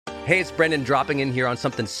Hey, it's Brendan dropping in here on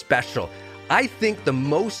something special. I think the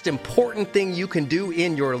most important thing you can do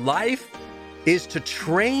in your life is to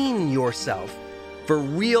train yourself for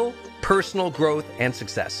real personal growth and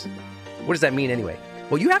success. What does that mean anyway?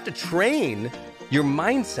 Well, you have to train your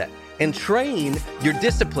mindset and train your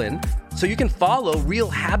discipline so you can follow real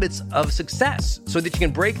habits of success, so that you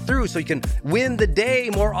can break through, so you can win the day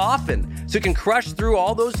more often, so you can crush through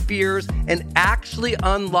all those fears and actually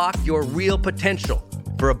unlock your real potential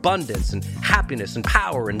for abundance and happiness and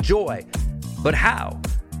power and joy. But how?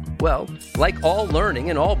 Well, like all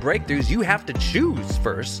learning and all breakthroughs, you have to choose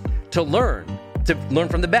first to learn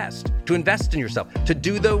from the best, to invest in yourself, to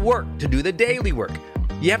do the work, to do the daily work.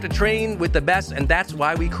 You have to train with the best, and that's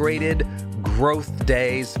why we created Growth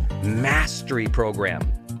Day's Mastery Program.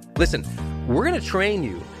 Listen, we're going to train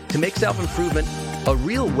you to make self-improvement a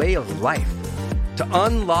real way of life, to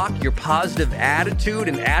unlock your positive attitude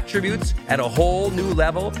and attributes at a whole new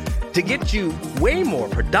level, to get you way more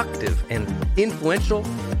productive and influential,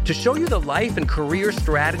 to show you the life and career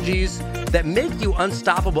strategies that make you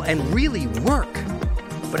unstoppable and really work.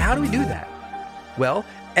 But how do we do that? Well,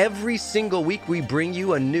 every single week we bring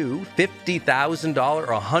you a new $50,000 or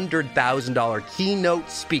 $100,000 keynote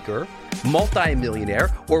speaker, multimillionaire,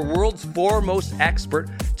 or world's foremost expert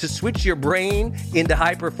to switch your brain into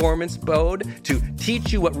high performance mode, to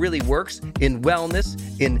teach you what really works in wellness,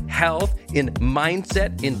 in health, in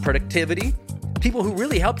mindset, in productivity. People who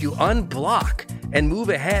really help you unblock and move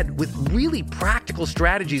ahead with really practical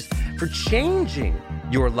strategies for changing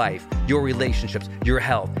your life, your relationships, your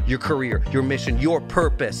health, your career, your mission, your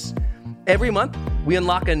purpose. Every month, we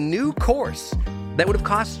unlock a new course that would have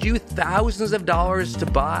cost you thousands of dollars to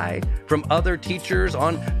buy from other teachers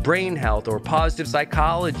on brain health or positive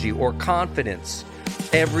psychology or confidence.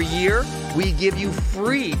 Every year, we give you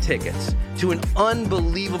free tickets to an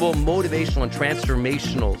unbelievable motivational and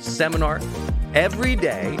transformational seminar. Every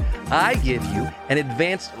day, I give you an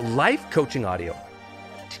advanced life coaching audio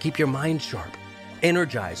to keep your mind sharp,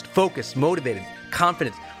 energized, focused, motivated,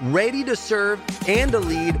 confident, ready to serve and to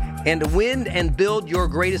lead and to win and build your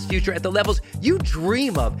greatest future at the levels you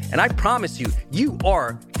dream of. And I promise you, you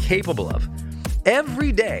are capable of.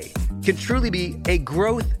 Every day can truly be a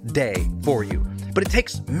growth day for you. But it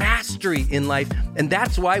takes mastery in life, and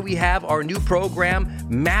that's why we have our new program,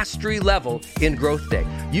 Mastery Level in Growth Day.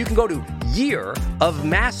 You can go to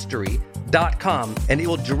yearofmastery.com, and it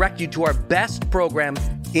will direct you to our best program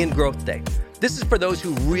in Growth Day. This is for those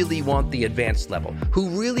who really want the advanced level, who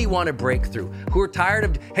really want to break through, who are tired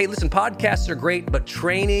of, hey, listen, podcasts are great, but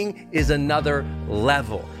training is another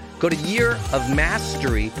level. Go to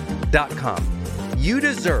yearofmastery.com. You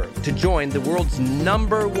deserve to join the world's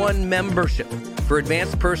 #1 membership for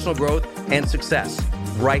advanced personal growth and success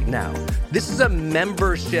right now. This is a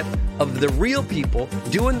membership of the real people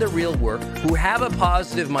doing the real work, who have a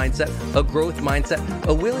positive mindset, a growth mindset,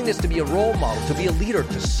 a willingness to be a role model, to be a leader,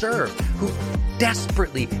 to serve, who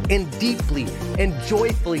desperately and deeply and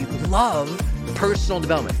joyfully love personal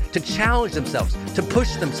development, to challenge themselves, to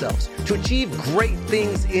push themselves, to achieve great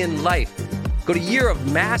things in life. Go to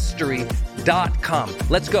yearofmastery.com.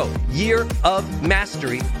 Let's go.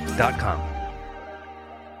 yearofmastery.com.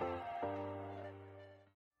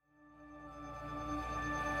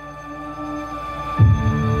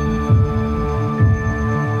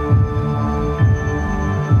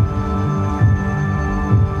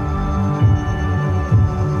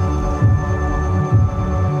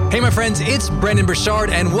 Hey, my friends, it's Brendan Burchard,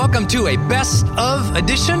 and welcome to a best of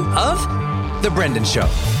edition of The Brendan Show.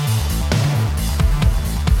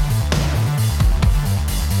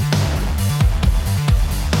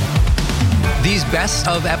 These best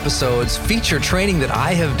of episodes feature training that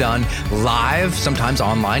I have done live, sometimes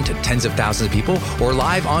online to tens of thousands of people, or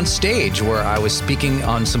live on stage where I was speaking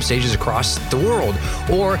on some stages across the world.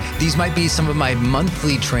 Or these might be some of my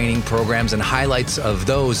monthly training programs and highlights of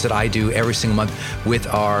those that I do every single month with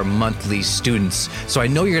our monthly students. So I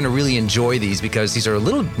know you're going to really enjoy these because these are a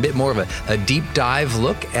little bit more of a deep dive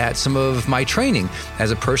look at some of my training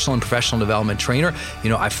as a personal and professional development trainer. You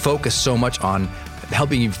know, I focus so much on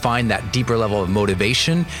helping you find that deeper level of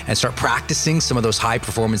motivation and start practicing some of those high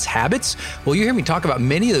performance habits. Well, you hear me talk about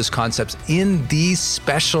many of those concepts in these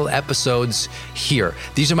special episodes here.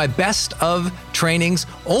 These are my best of trainings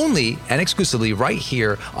only and exclusively right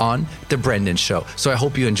here on The Brendan Show. So I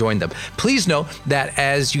hope you enjoyed them. Please know that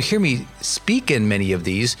as you hear me speak in many of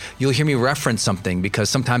these, you'll hear me reference something because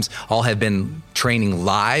sometimes I'll have been training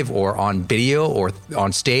live or on video or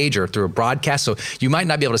on stage or through a broadcast. So you might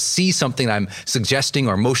not be able to see something I'm suggesting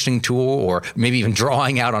or motioning to, or maybe even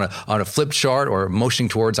drawing out on a flip chart or motioning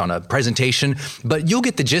towards on a presentation, but you'll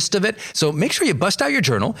get the gist of it. So make sure you bust out your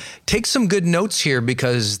journal, take some good notes here,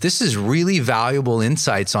 because this is really valuable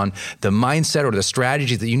insights on the mindset or the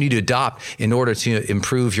strategies that you need to adopt in order to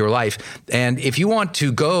improve your life. And if you want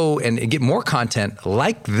to go and get more content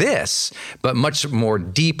like this, but much more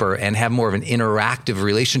deeper and have more of an interactive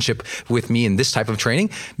relationship with me in this type of training,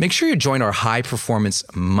 make sure you join our High Performance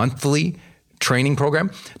Monthly training program.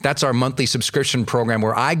 That's our monthly subscription program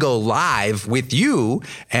where I go live with you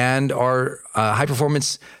and our high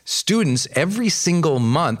performance students every single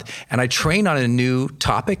month. And I train on a new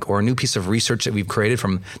topic or a new piece of research that we've created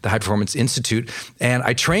from the High Performance Institute. And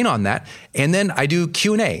I train on that. And then I do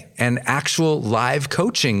Q&A and actual live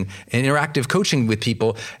coaching and interactive coaching with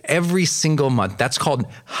people every single month. That's called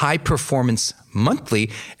High Performance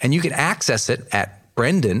Monthly. And you can access it at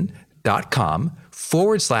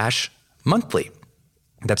brendon.com/monthly.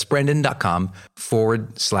 That's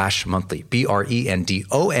brendon.com/monthly,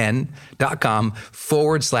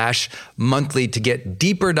 BRENDON.com/monthly to get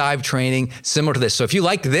deeper dive training similar to this. So if you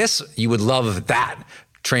like this, you would love that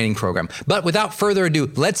training program. But without further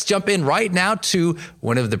ado, let's jump in right now to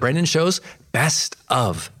one of the Brendon Show's best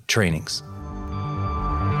of trainings.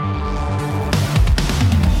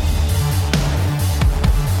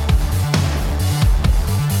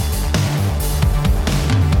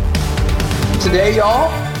 Today,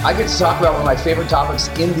 y'all, I get to talk about one of my favorite topics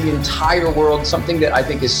in the entire world, something that I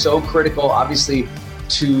think is so critical, obviously,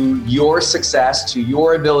 to your success, to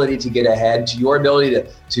your ability to get ahead, to your ability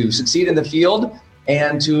to succeed in the field,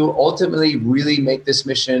 and to ultimately really make this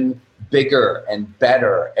mission bigger and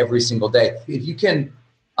better every single day. If you can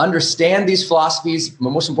understand these philosophies,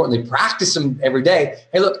 but most importantly, practice them every day,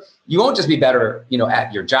 hey, look, you won't just be better,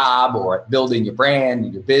 at your job or at building your brand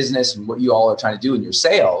and your business and what you all are trying to do in your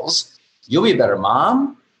sales. You'll be a better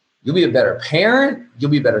mom. You'll be a better parent.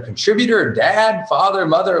 You'll be a better contributor, dad, father,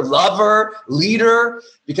 mother, lover, leader.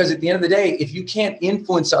 Because at the end of the day, if you can't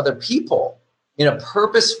influence other people in a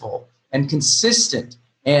purposeful and consistent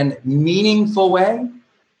and meaningful way,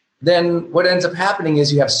 then what ends up happening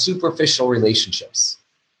is you have superficial relationships.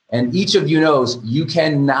 And each of you knows you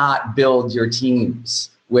cannot build your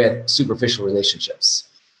teams with superficial relationships.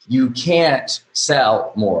 You can't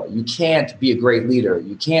sell more. You can't be a great leader.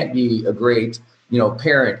 You can't be a great,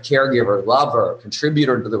 parent, caregiver, lover,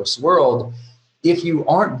 contributor to this world if you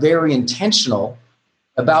aren't very intentional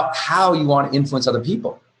about how you want to influence other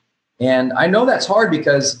people. And I know that's hard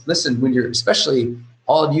because, listen, when you're, especially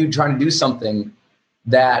all of you trying to do something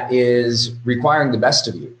that is requiring the best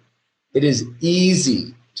of you, it is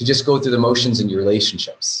easy to just go through the motions in your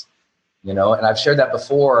relationships, and I've shared that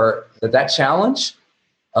before, that challenge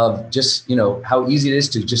of just, how easy it is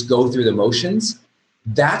to just go through the motions,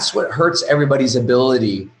 that's what hurts everybody's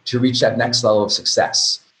ability to reach that next level of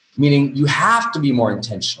success. Meaning you have to be more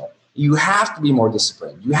intentional. You have to be more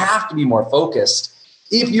disciplined. You have to be more focused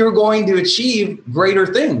if you're going to achieve greater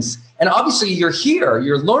things. And obviously you're here,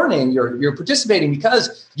 you're learning, you're participating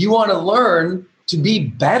because you want to learn to be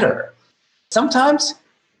better. Sometimes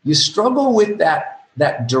you struggle with that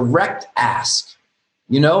direct ask.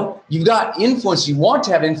 You've got influence, you want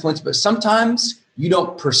to have influence, but sometimes you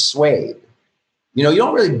don't persuade. You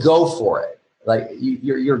don't really go for it. Like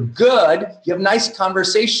you're good, you have nice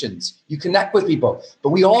conversations, you connect with people, but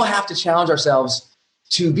we all have to challenge ourselves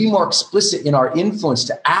to be more explicit in our influence,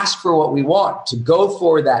 to ask for what we want, to go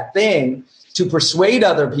for that thing, to persuade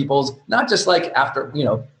other people, not just like after,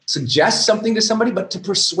 suggest something to somebody, but to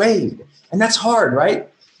persuade. And that's hard, right?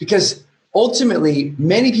 Because ultimately,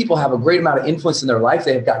 many people have a great amount of influence in their life.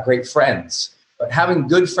 They have got great friends, but having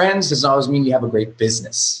good friends doesn't always mean you have a great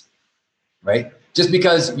business, right? Just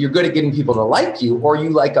because you're good at getting people to like you or you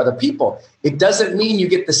like other people, it doesn't mean you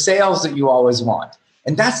get the sales that you always want.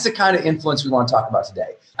 And that's the kind of influence we want to talk about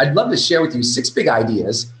today. I'd love to share with you 6 big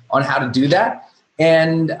ideas on how to do that.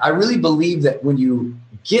 And I really believe that when you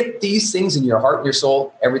get these things in your heart and your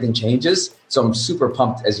soul, everything changes. So I'm super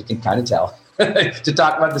pumped, as you can kind of tell, to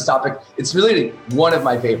talk about this topic. It's really one of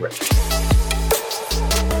my favorites.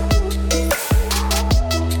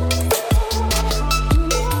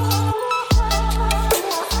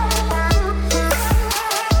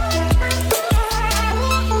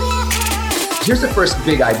 Here's the first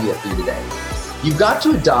big idea for you today. You've got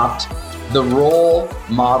to adopt the role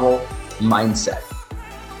model mindset.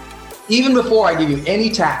 Even before I give you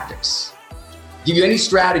any tactics, give you any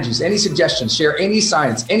strategies, any suggestions, share any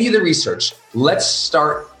science, any of the research, let's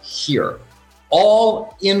start here.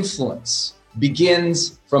 All influence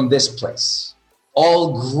begins from this place.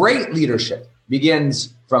 All great leadership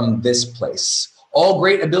begins from this place. All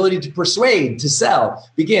great ability to persuade, to sell,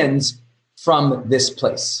 begins from this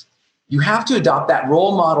place. You have to adopt that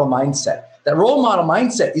role model mindset. That role model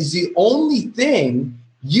mindset is the only thing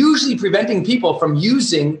usually preventing people from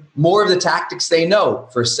using more of the tactics they know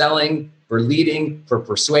for selling, for leading, for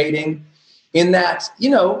persuading. In that,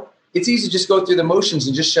 it's easy to just go through the motions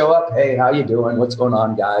and just show up. Hey, how you doing? What's going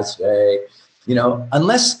on, guys? Hey,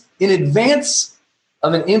 unless in advance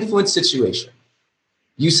of an influence situation,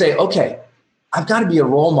 you say, okay, I've got to be a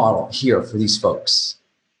role model here for these folks.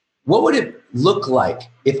 What would it look like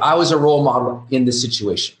if I was a role model in this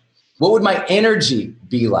situation? What would my energy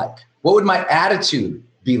be like? What would my attitude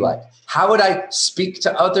be like? How would I speak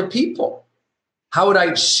to other people? How would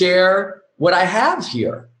I share what I have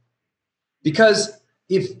here? Because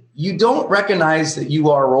if you don't recognize that you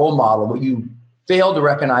are a role model, what you fail to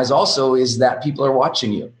recognize also is that people are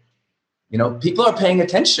watching you. People are paying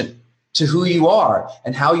attention to who you are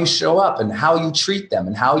and how you show up and how you treat them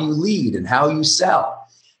and how you lead and how you sell.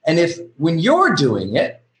 And if when you're doing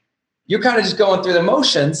it, you're kind of just going through the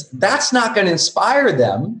motions, that's not going to inspire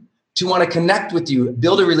them to want to connect with you,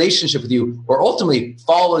 build a relationship with you, or ultimately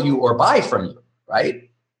follow you or buy from you, right?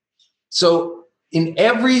 So in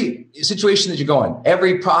every situation that you're going,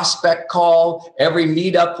 every prospect call, every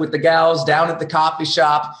meetup with the gals down at the coffee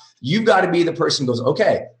shop, you've got to be the person who goes,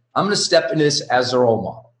 okay, I'm going to step into this as a role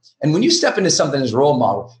model. And when you step into something as a role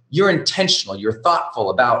model, you're intentional, you're thoughtful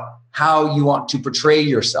about how you want to portray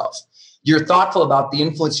yourself. You're thoughtful about the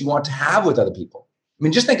influence you want to have with other people. I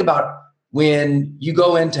mean, just think about when you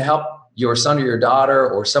go in to help your son or your daughter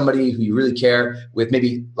or somebody who you really care with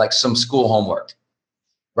maybe like some school homework,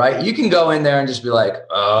 right? You can go in there and just be like,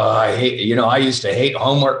 oh, I used to hate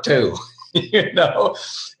homework too,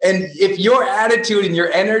 And if your attitude and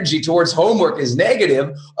your energy towards homework is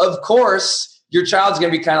negative, of course, your child's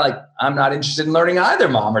going to be kind of like, I'm not interested in learning either,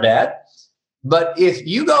 mom or dad. But if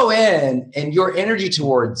you go in and your energy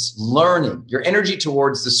towards learning, your energy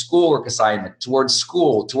towards the schoolwork assignment, towards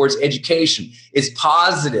school, towards education is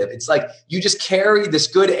positive. It's like you just carry this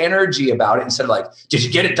good energy about it instead of like, did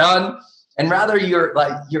you get it done? And rather you're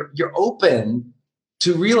open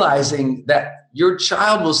to realizing that your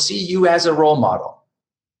child will see you as a role model.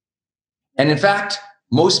 And in fact,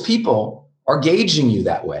 most people are gauging you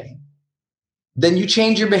that way. Then you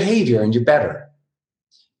change your behavior and you're better.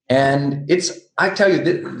 And I tell you,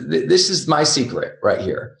 this is my secret right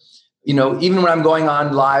here. Even when I'm going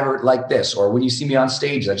on live or like this, or when you see me on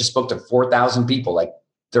stage, I just spoke to 4,000 people like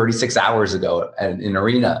 36 hours ago in an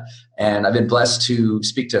arena. And I've been blessed to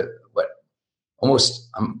speak to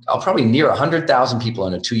I'll probably near 100,000 people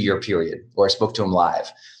in a 2-year period where I spoke to them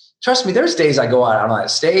live. Trust me, there's days I go out on that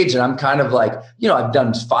stage and I'm kind of like, I've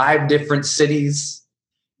done 5 different cities.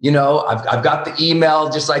 I've got the email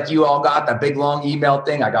just like you all got, that big long email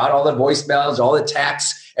thing. I got all the voicemails, all the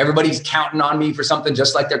texts. Everybody's counting on me for something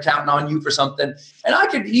just like they're counting on you for something. And I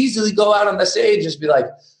could easily go out on the stage and just be like,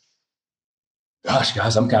 gosh,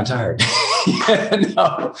 guys, I'm kind of tired.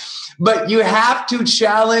 No. But you have to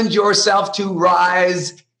challenge yourself to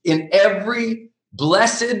rise in every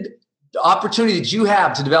blessed opportunity that you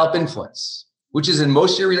have to develop influence, which is in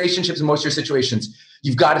most of your relationships and most of your situations.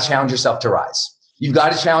 You've got to challenge yourself to rise. You've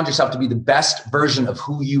got to challenge yourself to be the best version of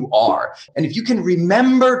who you are. And if you can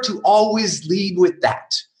remember to always lead with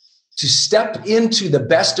that, to step into the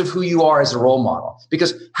best of who you are as a role model,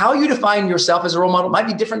 because how you define yourself as a role model might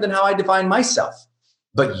be different than how I define myself,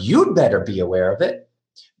 but you'd better be aware of it.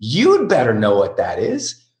 You'd better know what that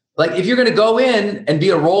is. Like if you're going to go in and be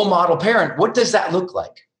a role model parent, what does that look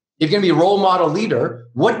like? If you're going to be a role model leader,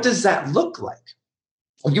 what does that look like?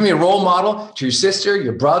 If you're going to be a role model to your sister,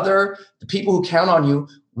 your brother, the people who count on you,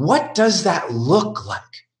 what does that look like?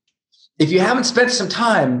 If you haven't spent some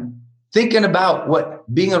time thinking about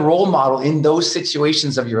what being a role model in those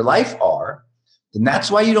situations of your life are, then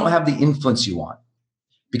that's why you don't have the influence you want.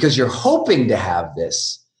 Because you're hoping to have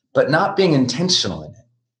this, but not being intentional in it.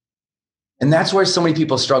 And that's where so many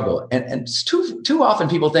people struggle. And too often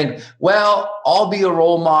people think, well, I'll be a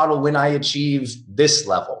role model when I achieve this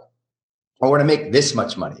level, or when I make this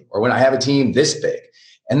much money, or when I have a team this big.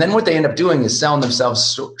 And then what they end up doing is selling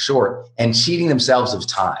themselves short and cheating themselves of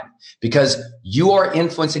time, because you are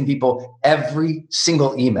influencing people every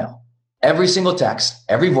single email, every single text,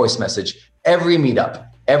 every voice message, every meetup,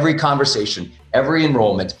 every conversation, every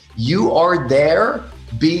enrollment. You are there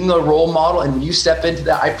being a role model. And when you step into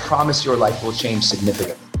that, I promise your life will change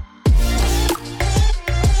significantly.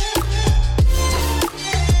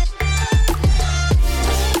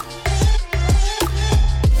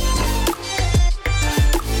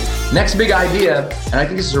 Next big idea, and I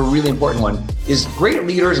think this is a really important one, is great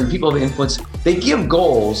leaders and people of influence, they give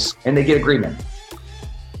goals and they get agreement.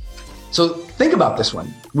 So think about this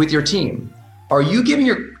one with your team. Are you giving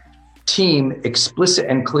your team explicit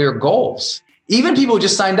and clear goals? Even people who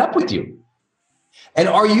just signed up with you. And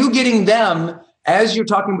are you getting them, as you're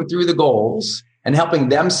talking through the goals and helping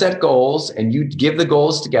them set goals and you give the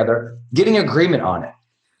goals together, getting agreement on it?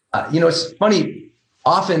 It's funny,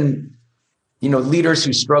 often, leaders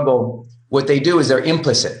who struggle, what they do is they're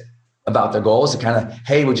implicit about their goals. They kind of,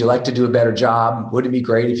 hey, would you like to do a better job? Wouldn't it be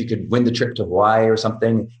great if you could win the trip to Hawaii or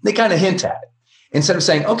something? They kind of hint at it instead of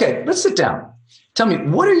saying, okay, let's sit down. Tell me,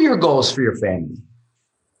 what are your goals for your family?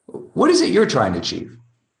 What is it you're trying to achieve?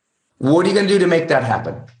 What are you going to do to make that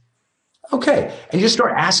happen? Okay. And you just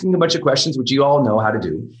start asking a bunch of questions, which you all know how to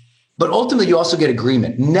do. But ultimately, you also get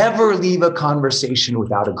agreement. Never leave a conversation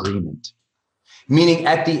without agreement. Meaning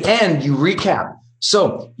at the end, you recap.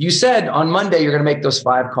 So you said on Monday, you're going to make those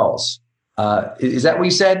 5 calls. Is that what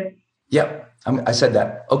you said? Yep. I said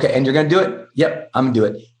that. Okay. And you're going to do it? Yep. I'm going to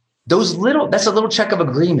do it. That's a little check of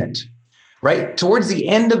agreement, right? Towards the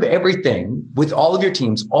end of everything with all of your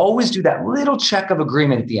teams, always do that little check of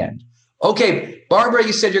agreement at the end. Okay, Barbara,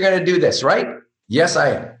 you said you're going to do this, right? Yes, I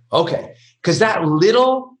am. Okay. Because that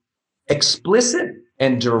little explicit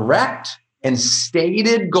and direct and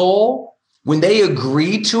stated goal, when they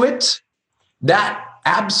agree to it, that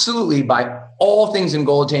absolutely, by all things in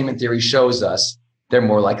goal attainment theory, shows us they're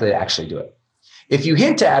more likely to actually do it. If you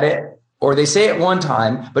hint at it or they say it one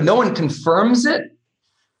time, but no one confirms it,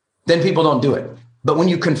 then people don't do it. But when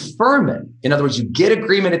you confirm it, in other words, you get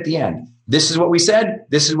agreement at the end, this is what we said,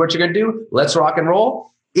 this is what you're going to do, let's rock and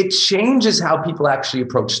roll. It changes how people actually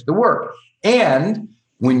approach the work. And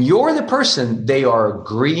when you're the person they are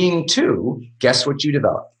agreeing to, guess what you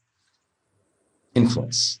develop?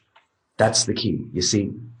 Influence. That's the key. You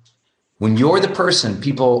see, when you're the person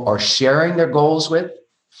people are sharing their goals with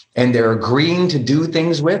and they're agreeing to do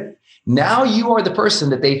things with, now you are the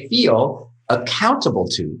person that they feel accountable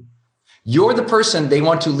to. You're the person they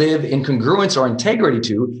want to live in congruence or integrity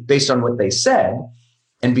to based on what they said.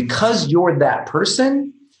 And because you're that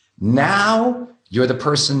person, now you're the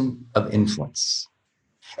person of influence.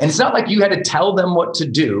 And it's not like you had to tell them what to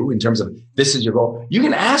do in terms of this is your goal. You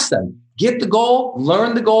can ask them, get the goal,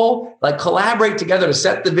 learn the goal, like collaborate together to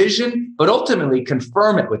set the vision, but ultimately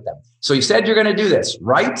confirm it with them. So you said you're going to do this,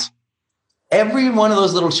 right? Every one of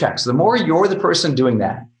those little checks, the more you're the person doing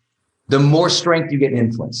that, the more strength you get in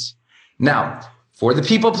influence. Now, for the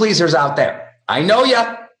people pleasers out there, I know you,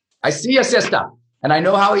 I see you, sister, and I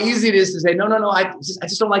know how easy it is to say, no, I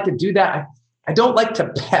just don't like to do that. I don't like to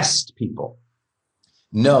pest people.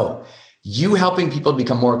 No, you helping people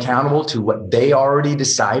become more accountable to what they already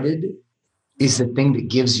decided is the thing that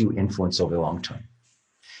gives you influence over the long term.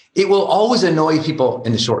 It will always annoy people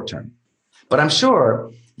in the short term, but I'm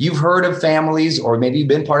sure you've heard of families, or maybe you've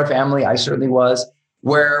been part of family, I certainly was,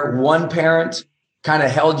 where one parent kind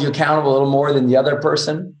of held you accountable a little more than the other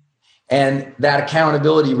person. And that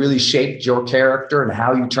accountability really shaped your character and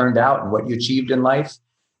how you turned out and what you achieved in life.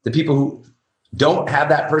 The people who don't have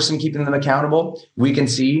that person keeping them accountable, we can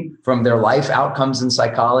see from their life outcomes in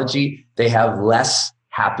psychology, they have less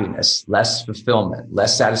happiness, less fulfillment,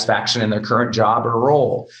 less satisfaction in their current job or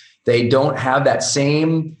role. They don't have that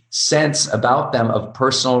same sense about them of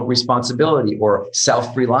personal responsibility or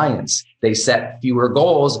self-reliance. They set fewer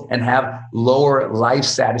goals and have lower life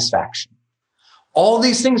satisfaction. All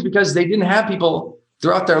these things because they didn't have people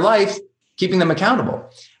throughout their life keeping them accountable.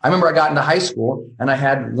 I remember I got into high school and I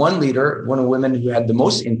had one leader, one of the women who had the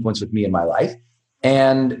most influence with me in my life.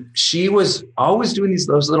 And she was always doing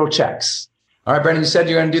those little checks. All right, Brandon, you said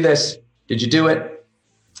you're going to do this. Did you do it?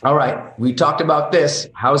 All right, we talked about this.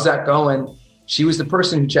 How's that going? She was the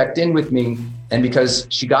person who checked in with me. And because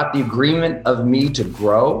she got the agreement of me to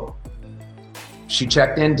grow, she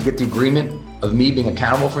checked in to get the agreement of me being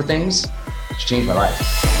accountable for things. She changed my life.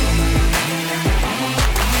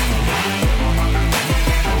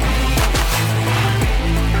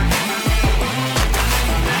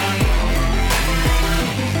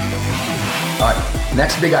 All right,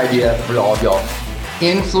 next big idea for all of y'all.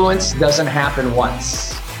 Influence doesn't happen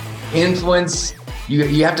once. Influence,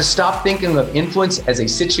 you have to stop thinking of influence as a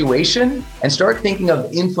situation and start thinking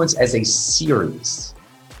of influence as a series.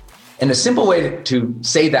 And a simple way to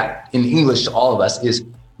say that in English to all of us is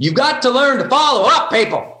you've got to learn to follow up,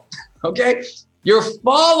 people, okay? Your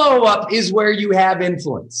follow-up is where you have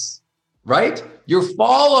influence, right? Your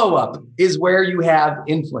follow-up is where you have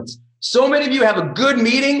influence. So many of you have a good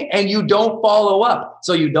meeting and you don't follow up.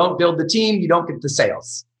 So you don't build the team, you don't get the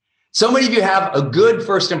sales. So many of you have a good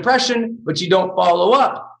first impression, but you don't follow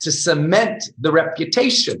up. to cement the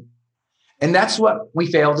reputation. And that's what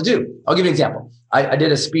we fail to do. I'll give you an example. I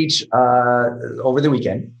did a speech over the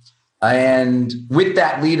weekend, and with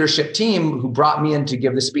that leadership team who brought me in to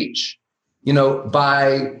give the speech,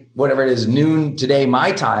 by whatever it is, noon today,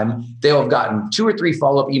 my time, they'll have gotten 2 or 3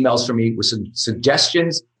 follow-up emails from me with some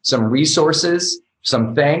suggestions, some resources,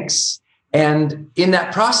 some thanks. And in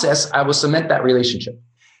that process, I will cement that relationship,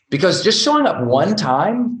 because just showing up one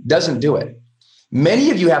time doesn't do it.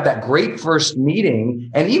 Many of you have that great first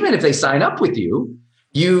meeting, and even if they sign up with you,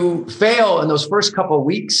 you fail in those first couple of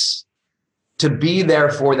weeks to be there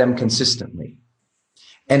for them consistently.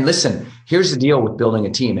 And listen, here's the deal with building a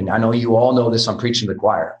team. And I know you all know this, I'm preaching to the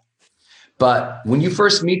choir. But when you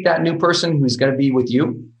first meet that new person who's going to be with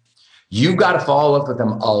you, you got to follow up with them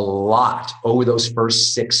a lot over those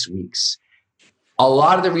first 6 weeks. A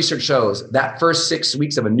lot of the research shows that first 6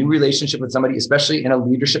 weeks of a new relationship with somebody, especially in a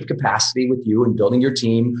leadership capacity with you and building your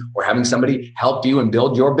team or having somebody help you and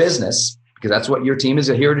build your business, because that's what your team is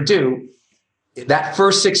here to do. That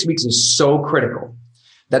first 6 weeks is so critical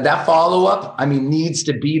that follow-up, needs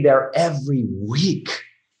to be there every week.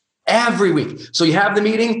 Every week. So you have the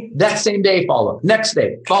meeting, that same day, follow up. Next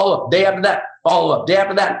day, follow up. Day after that, follow up. Day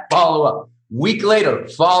after that, follow up. Week later,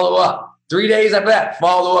 follow up. 3 days after that,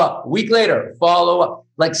 follow up. Week later, follow up.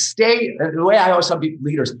 The way I always tell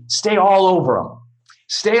leaders, stay all over them.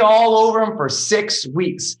 Stay all over them for 6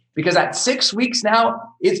 weeks. Because at 6 weeks now,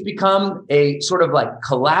 it's become a sort of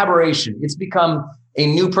collaboration. It's become a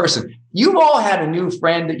new person. You've all had a new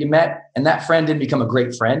friend that you met, and that friend didn't become a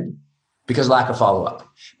great friend because lack of follow-up.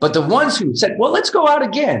 But the ones who said, well, let's go out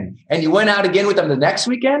again, and you went out again with them the next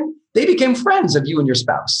weekend, they became friends of you and your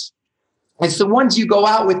spouse. It's the ones you go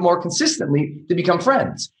out with more consistently to become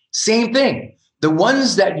friends. Same thing. The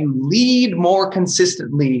ones that you lead more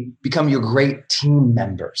consistently become your great team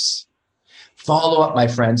members. Follow up, my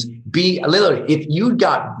friends. If you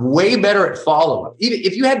got way better at follow up, even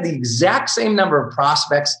if you had the exact same number of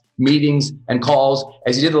prospects, meetings, and calls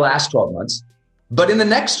as you did the last 12 months, but in the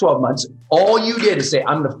next 12 months, all you did is say,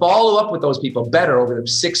 I'm going to follow up with those people better over the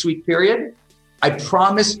 6 week period. I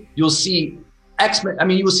promise you'll see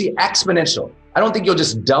you will see exponential. I don't think you'll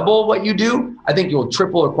just double what you do. I think you'll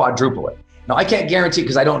triple or quadruple it. Now, I can't guarantee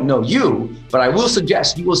because I don't know you, but I will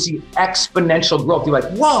suggest you will see exponential growth. You're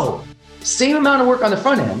like, whoa, same amount of work on the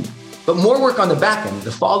front end, but more work on the back end.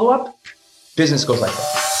 The follow-up, business goes like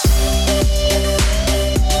that.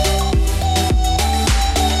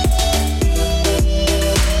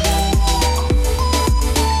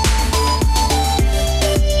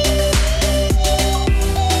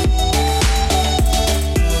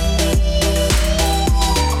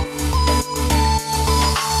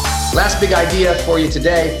 Last big idea for you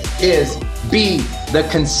today is be the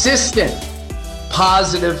consistent,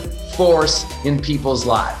 positive force in people's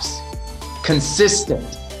lives.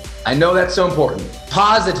 Consistent. I know that's so important.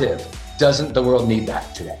 Positive. Doesn't the world need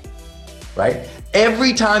that today? Right?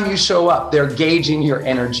 Every time you show up, they're gauging your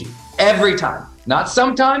energy. Every time. Not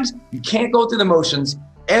sometimes. You can't go through the motions.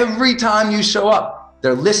 Every time you show up,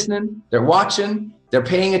 they're listening, they're watching, they're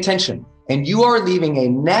paying attention. And you are leaving a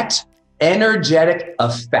net energetic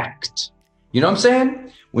effect. You know what I'm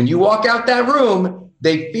saying? When you walk out that room,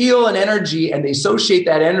 they feel an energy and they associate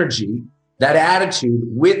that energy, that attitude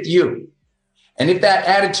with you. And if that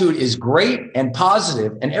attitude is great and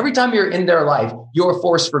positive, and every time you're in their life, you're a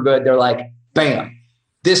force for good, they're like, bam,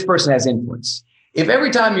 this person has influence. If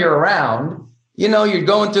every time you're around, you're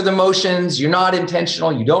going through the motions, you're not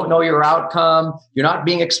intentional, you don't know your outcome, you're not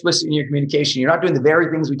being explicit in your communication, you're not doing the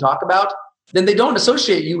very things we talk about, then they don't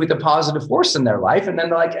associate you with a positive force in their life. And then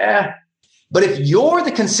they're like, But if you're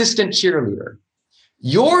the consistent cheerleader,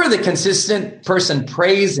 you're the consistent person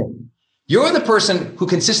praising, you're the person who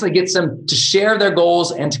consistently gets them to share their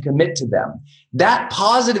goals and to commit to them, that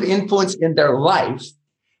positive influence in their life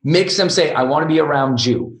makes them say, I want to be around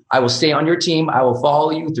you. I will stay on your team. I will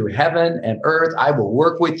follow you through heaven and earth. I will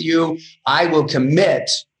work with you. I will commit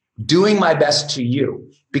doing my best to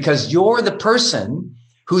you because you're the person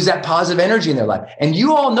who's that positive energy in their life. And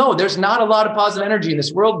you all know there's not a lot of positive energy in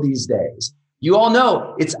this world these days. You all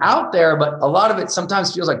know it's out there, but a lot of it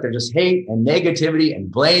sometimes feels like they're just hate and negativity and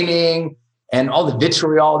blaming and all the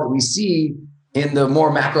vitriol that we see in the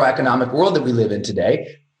more macroeconomic world that we live in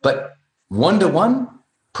today. But one-to-one,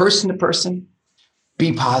 person-to-person,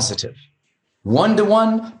 be positive.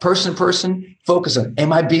 One-to-one, person-to-person, focus on,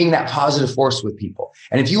 am I being that positive force with people?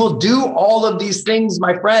 And if you will do all of these things,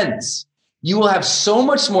 my friends, you will have so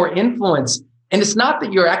much more influence. And it's not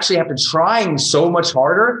that you're actually have to trying so much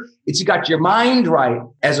harder. It's you got your mind right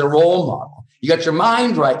as a role model. You got your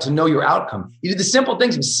mind right to know your outcome. You did the simple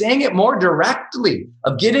things of saying it more directly,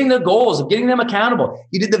 of getting the goals, of getting them accountable.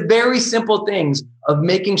 You did the very simple things of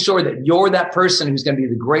making sure that you're that person who's going to be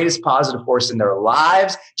the greatest positive force in their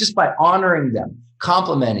lives just by honoring them,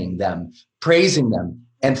 complimenting them, praising them,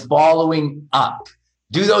 and following up.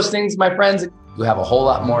 Do those things, my friends, you'll have a whole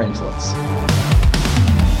lot more influence.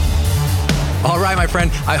 All right, my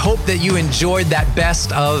friend, I hope that you enjoyed that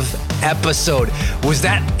best of episode. Was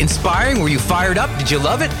that inspiring? Were you fired up? Did you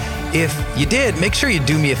love it? If you did, make sure you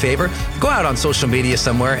do me a favor. Go out on social media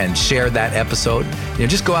somewhere and share that episode.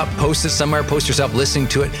 Just go out, post it somewhere, post yourself listening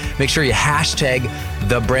to it. Make sure you hashtag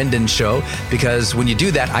The Brendan Show, because when you do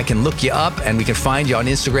that, I can look you up and we can find you on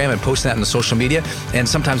Instagram and post that on the social media. And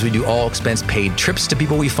sometimes we do all expense paid trips to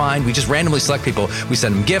people we find. We just randomly select people. We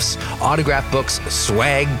send them gifts, autographed books,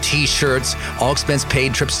 swag, t-shirts, all expense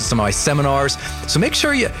paid trips to some of my seminars. So make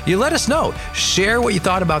sure you let us know. Share what you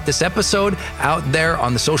thought about this episode out there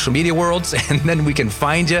on the social media worlds, and then we can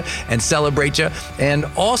find you and celebrate you. And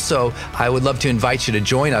also, I would love to invite you to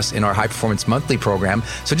join us in our High Performance Monthly program.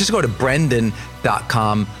 So just go to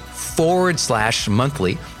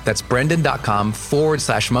brendan.com/monthly. That's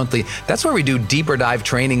brendan.com/monthly. That's where we do deeper dive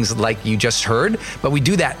trainings like you just heard, but we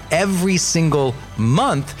do that every single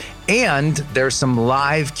month. And there's some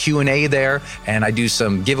live Q&A there, and I do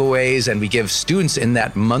some giveaways, and we give students in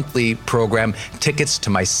that monthly program tickets to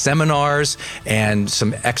my seminars and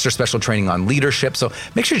some extra special training on leadership. So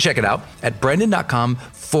make sure you check it out at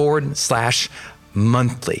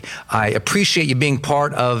brendan.com/monthly. I appreciate you being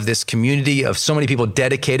part of this community of so many people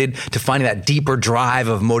dedicated to finding that deeper drive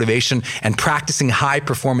of motivation and practicing high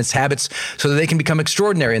performance habits so that they can become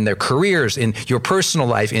extraordinary in their careers, in your personal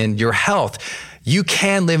life, in your health. You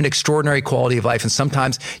can live an extraordinary quality of life, and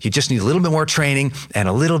sometimes you just need a little bit more training and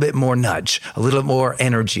a little bit more nudge, a little bit more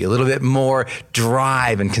energy, a little bit more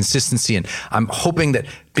drive and consistency. And I'm hoping that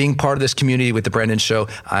being part of this community with The Brendan Show,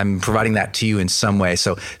 I'm providing that to you in some way.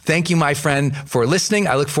 So thank you, my friend, for listening.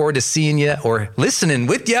 I look forward to seeing you or listening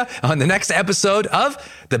with you on the next episode of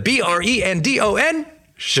the BRENDON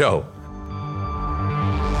Show.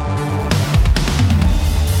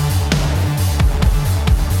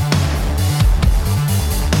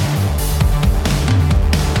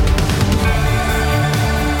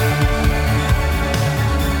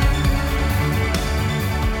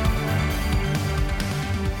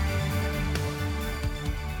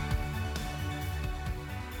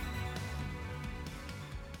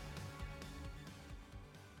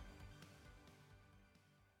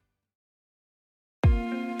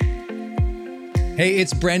 Hey,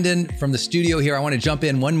 it's Brendan from the studio here. I want to jump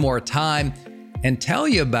in one more time and tell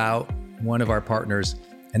you about one of our partners,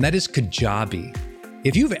 and that is Kajabi.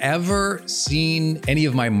 If you've ever seen any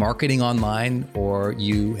of my marketing online, or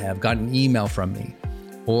you have gotten an email from me,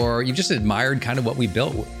 or you've just admired kind of what we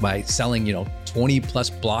built by selling, 20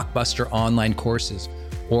 plus blockbuster online courses,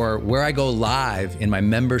 or where I go live in my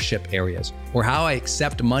membership areas, or how I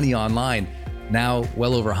accept money online, now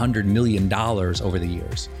well over $100 million over the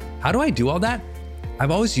years. How do I do all that? I've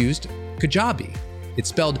always used Kajabi. It's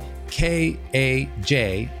spelled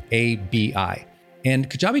Kajabi. And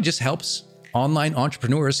Kajabi just helps online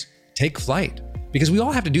entrepreneurs take flight, because we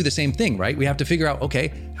all have to do the same thing, right? We have to figure out,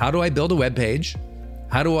 okay, how do I build a web page?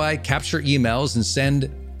 How do I capture emails and send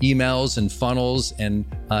emails and funnels and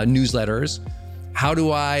newsletters? How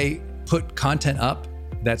do I put content up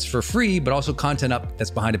that's for free, but also content up that's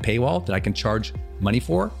behind a paywall that I can charge money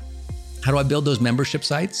for? How do I build those membership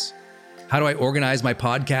sites? How do I organize my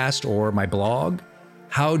podcast or my blog?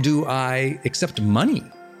 How do I accept money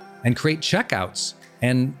and create checkouts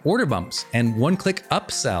and order bumps and one-click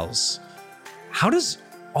upsells? How does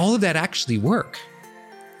all of that actually work?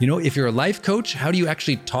 If you're a life coach, how do you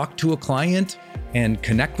actually talk to a client and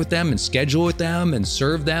connect with them and schedule with them and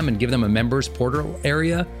serve them and give them a members portal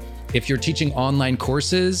area? If you're teaching online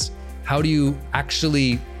courses, how do you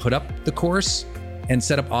actually put up the course and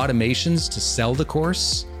set up automations to sell the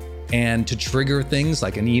course and to trigger things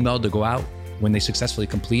like an email to go out when they successfully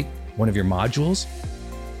complete one of your modules?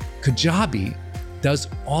 Kajabi does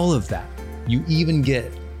all of that. You even get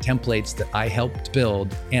templates that I helped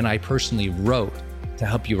build and I personally wrote to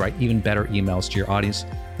help you write even better emails to your audience.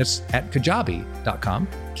 That's at kajabi.com,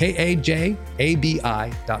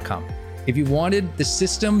 Kajabi.com. If you wanted the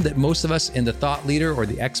system that most of us in the thought leader or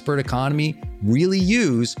the expert economy really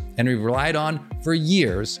use and we've relied on for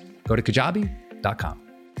years, go to kajabi.com.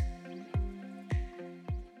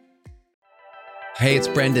 Hey, it's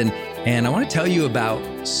Brendan, and I want to tell you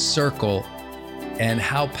about Circle and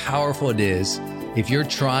how powerful it is if you're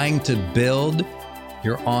trying to build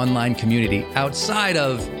your online community outside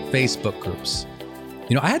of Facebook groups.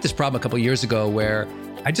 I had this problem a couple of years ago where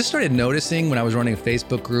I just started noticing when I was running a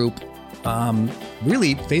Facebook group,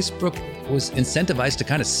 really Facebook was incentivized to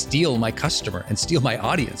kind of steal my customer and steal my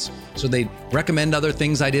audience. So they'd recommend other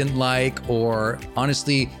things I didn't like, or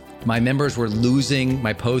honestly, my members were losing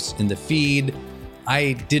my posts in the feed.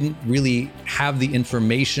 I didn't really have the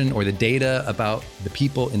information or the data about the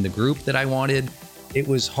people in the group that I wanted. It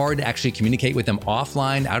was hard to actually communicate with them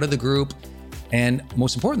offline, out of the group. And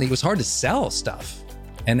most importantly, it was hard to sell stuff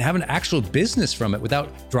and have an actual business from it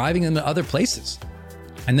without driving them to other places.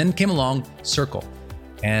 And then came along Circle.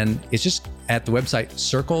 And it's just at the website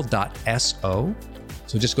circle.so.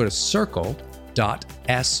 So just go to circle.so.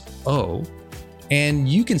 And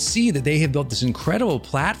you can see that they have built this incredible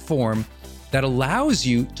platform that allows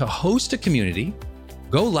you to host a community,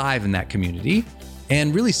 go live in that community,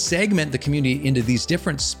 and really segment the community into these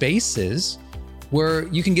different spaces where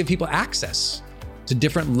you can give people access to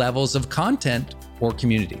different levels of content or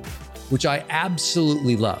community, which I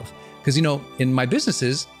absolutely love. Because, in my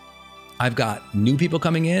businesses, I've got new people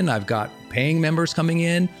coming in, I've got paying members coming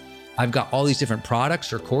in, I've got all these different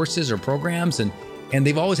products or courses or programs, and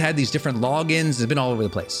they've always had these different logins. It's been all over the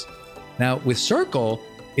place. Now with Circle,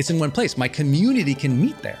 it's in one place. My community can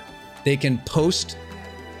meet there. They can post,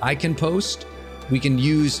 I can post. We can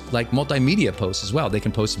use like multimedia posts as well. They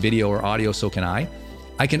can post video or audio, so can I.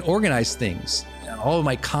 I can organize things, all of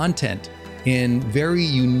my content in very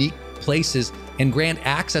unique places and grant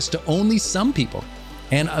access to only some people.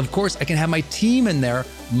 And of course, I can have my team in there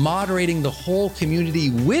moderating the whole community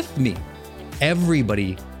with me.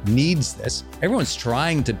 Everybody needs this. Everyone's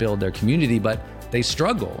trying to build their community, but they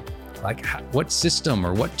struggle. Like, what system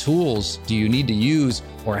or what tools do you need to use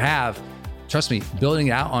or have? Trust me, building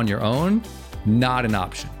it out on your own, not an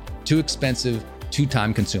option. Too expensive, too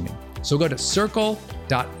time consuming. So go to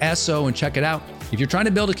circle.so and check it out. If you're trying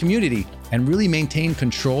to build a community and really maintain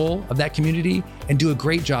control of that community and do a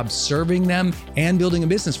great job serving them and building a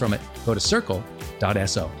business from it, go to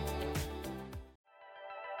circle.so.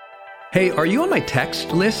 Hey, are you on my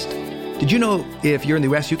text list? Did you know if you're in the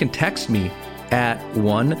US, you can text me at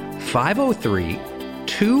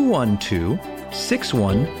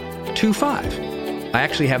 1-503-212-6125. I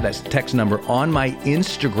actually have that text number on my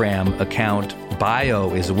Instagram account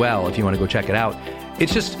bio as well, if you want to go check it out.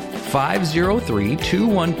 It's just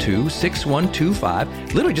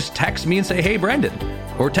 503-212-6125. Literally just text me and say, hey, Brendan.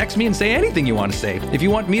 Or text me and say anything you want to say. If you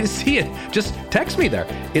want me to see it, just text me there.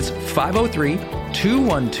 It's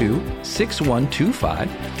 503-212-6125.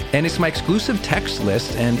 And it's my exclusive text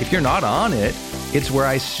list. And if you're not on it, it's where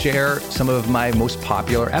I share some of my most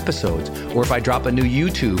popular episodes. Or if I drop a new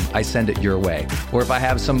YouTube, I send it your way. Or if I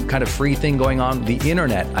have some kind of free thing going on the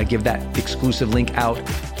internet, I give that exclusive link out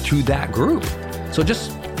to that group. So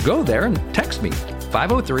just go there and text me,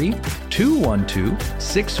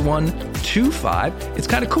 503-212-6125. It's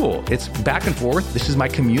kind of cool. It's back and forth. This is my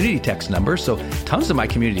community text number. So tons of my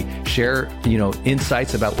community share,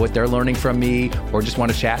 insights about what they're learning from me, or just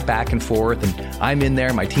want to chat back and forth. And I'm in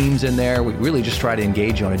there, my team's in there. We really just try to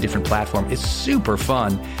engage you on a different platform. It's super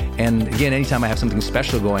fun. And again, anytime I have something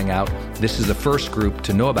special going out, this is the first group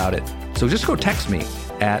to know about it. So just go text me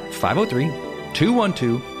at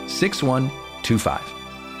 503-212-6125.